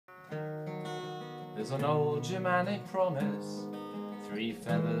There's an old Germanic promise, 3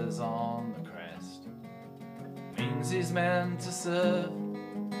 feathers on the crest. Means he's meant to serve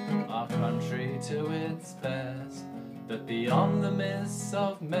our country to its best. But beyond the mists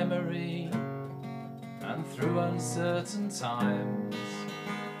of memory and through uncertain times,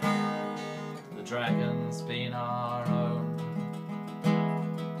 the dragon's been our own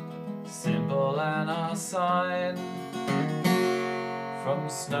symbol and our sign. From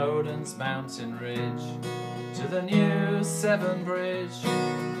Snowdon's mountain ridge to the new Severn Bridge,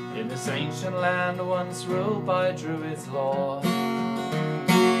 in this ancient land once ruled by Druid's law,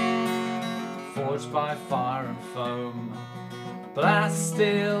 forged by fire and foam, blast,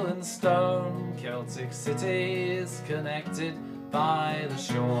 steel and stone, Celtic cities connected by the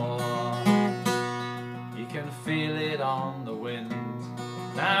shore. You can feel it on the wind,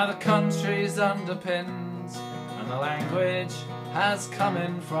 now the country's underpinned, and the language has come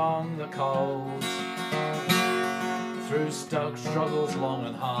in from the cold. Through struggles long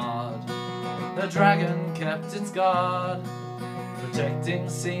and hard, the dragon kept its guard, protecting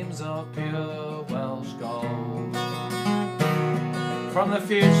seams of pure Welsh gold. From the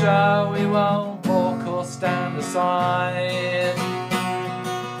future we won't balk or stand aside,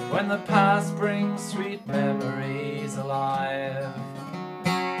 when the past brings sweet memories alive.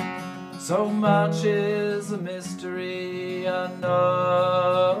 So much is a mystery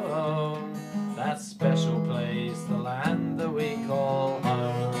unknown, that special place, the land that we call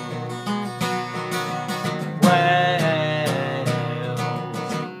home. Wales,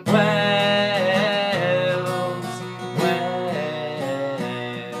 Wales,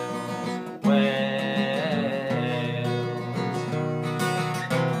 Wales, Wales.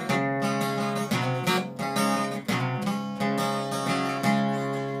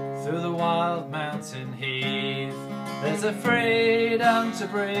 Through the wild mountain heath, there's a freedom to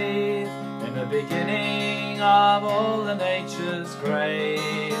breathe, in the beginning of all the nature's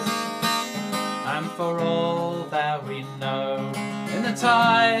grace. And for all that we know, in the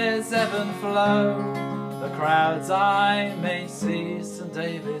tides ebb and flow, the crowd's eye may cease and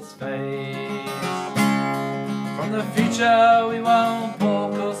David's face. From the future we won't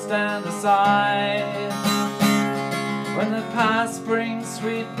balk or stand aside, when the past brings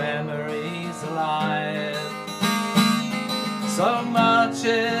sweet memories alive. So much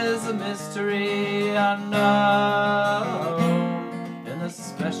is a mystery unknown, in the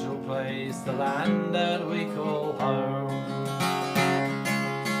special place, the land that we call home.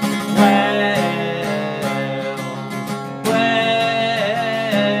 Wales,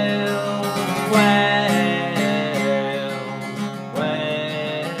 Wales, Wales, Wales.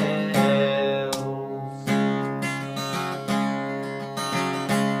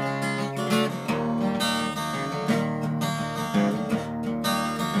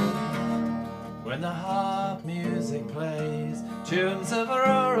 When the harp music plays tunes of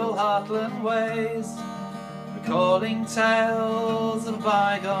rural heartland ways, recalling tales of a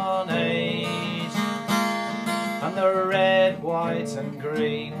bygone age, and the red, white and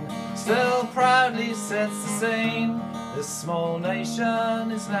green still proudly sets the scene. This small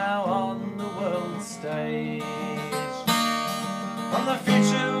nation is now on the world stage. From the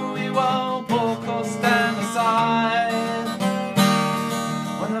future we won't balk or stand aside,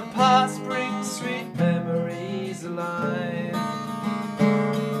 when the past brings sweet memories alive.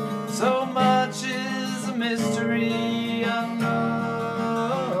 So much is a mystery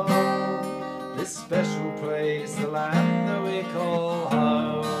unknown, this special place, the land that we call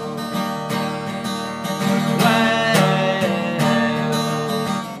home.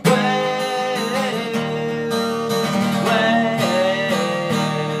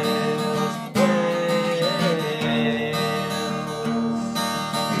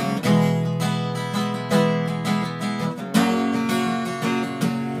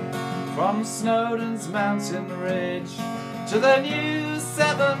 From Snowdon's mountain ridge to the new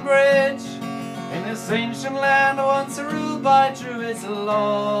Severn Bridge, in this ancient land once ruled by Druid's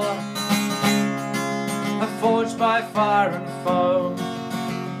law, forged by fire and foam,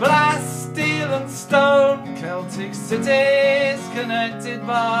 blast, steel and stone, Celtic cities connected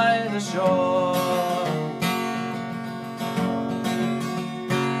by the shore.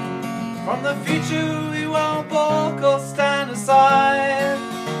 From the future we won't balk or stand aside,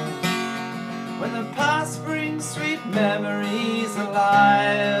 when the past brings sweet memories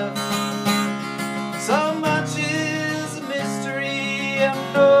alive. So much is a mystery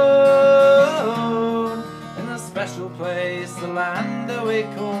unknown, in the special place, the land that we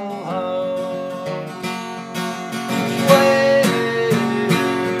call home. Wales,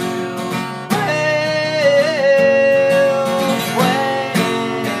 Wales, Wales,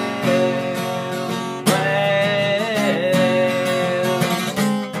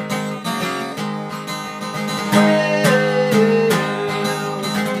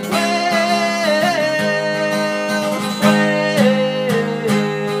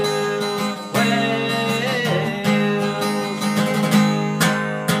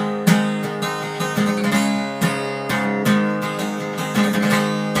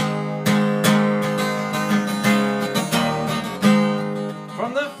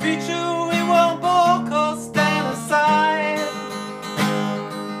 on the future